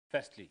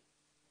Firstly,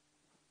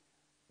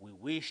 we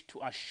wish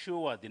to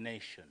assure the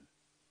nation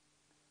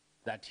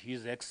that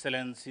His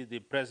Excellency, the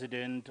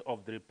President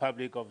of the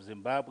Republic of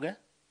Zimbabwe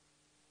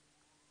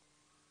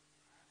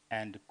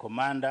and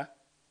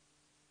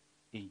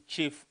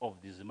Commander-in-Chief of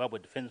the Zimbabwe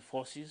Defense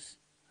Forces,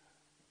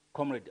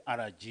 Comrade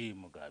R.G.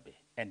 Mugabe,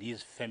 and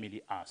his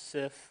family are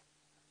safe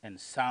and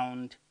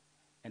sound,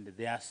 and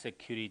their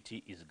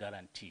security is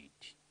guaranteed.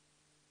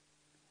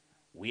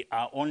 We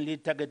are only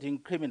targeting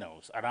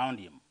criminals around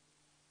him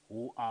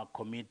who are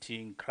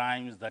committing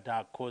crimes that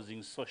are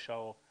causing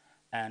social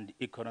and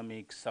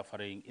economic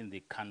suffering in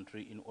the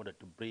country in order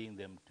to bring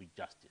them to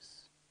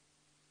justice.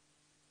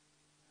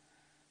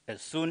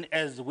 As soon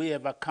as we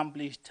have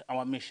accomplished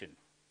our mission,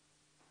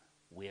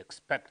 we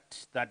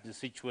expect that the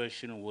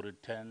situation will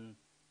return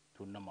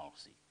to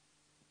normalcy.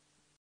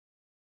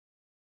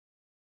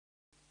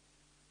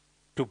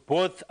 To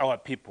both our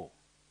people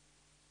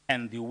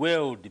and the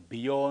world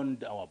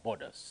beyond our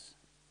borders,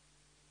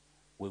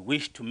 we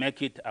wish to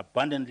make it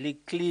abundantly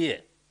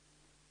clear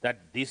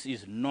that this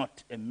is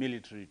not a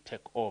military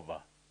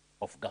takeover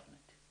of government.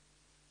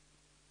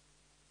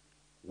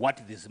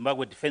 What the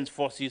Zimbabwe Defense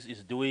Forces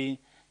is doing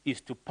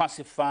is to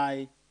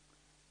pacify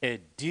a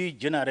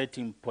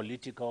degenerating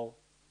political,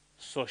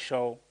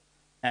 social,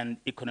 and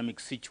economic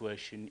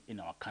situation in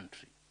our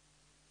country,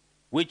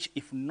 which,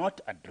 if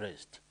not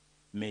addressed,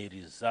 may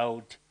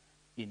result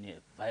in a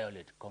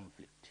violent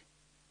conflict.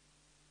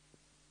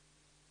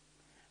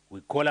 We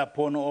call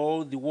upon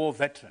all the war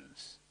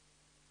veterans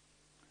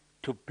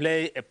to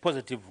play a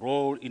positive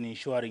role in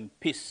ensuring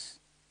peace,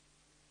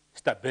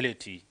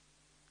 stability,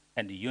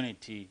 and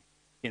unity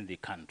in the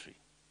country.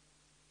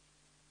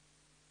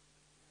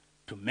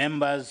 To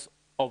members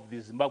of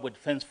the Zimbabwe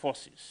Defense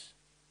Forces,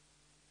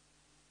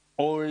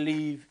 all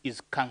leave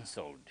is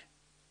cancelled,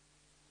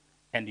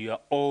 and you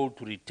are all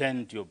to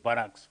return to your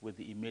barracks with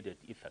immediate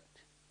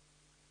effect.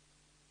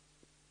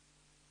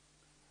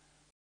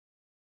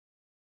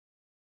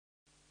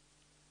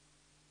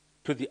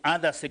 To the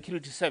other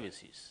security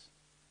services,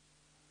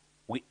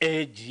 we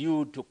urge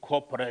you to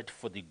cooperate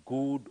for the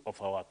good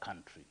of our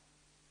country.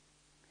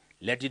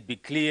 Let it be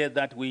clear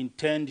that we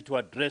intend to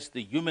address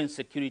the human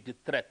security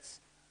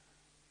threats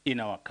in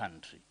our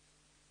country.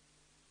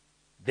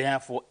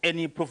 Therefore,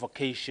 any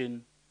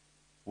provocation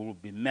will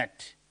be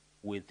met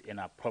with an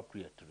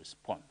appropriate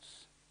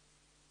response.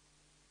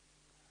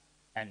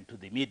 And to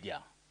the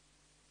media,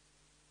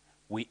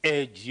 we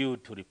urge you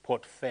to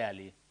report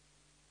fairly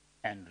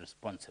and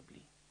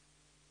responsibly.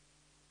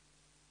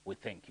 We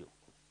thank you.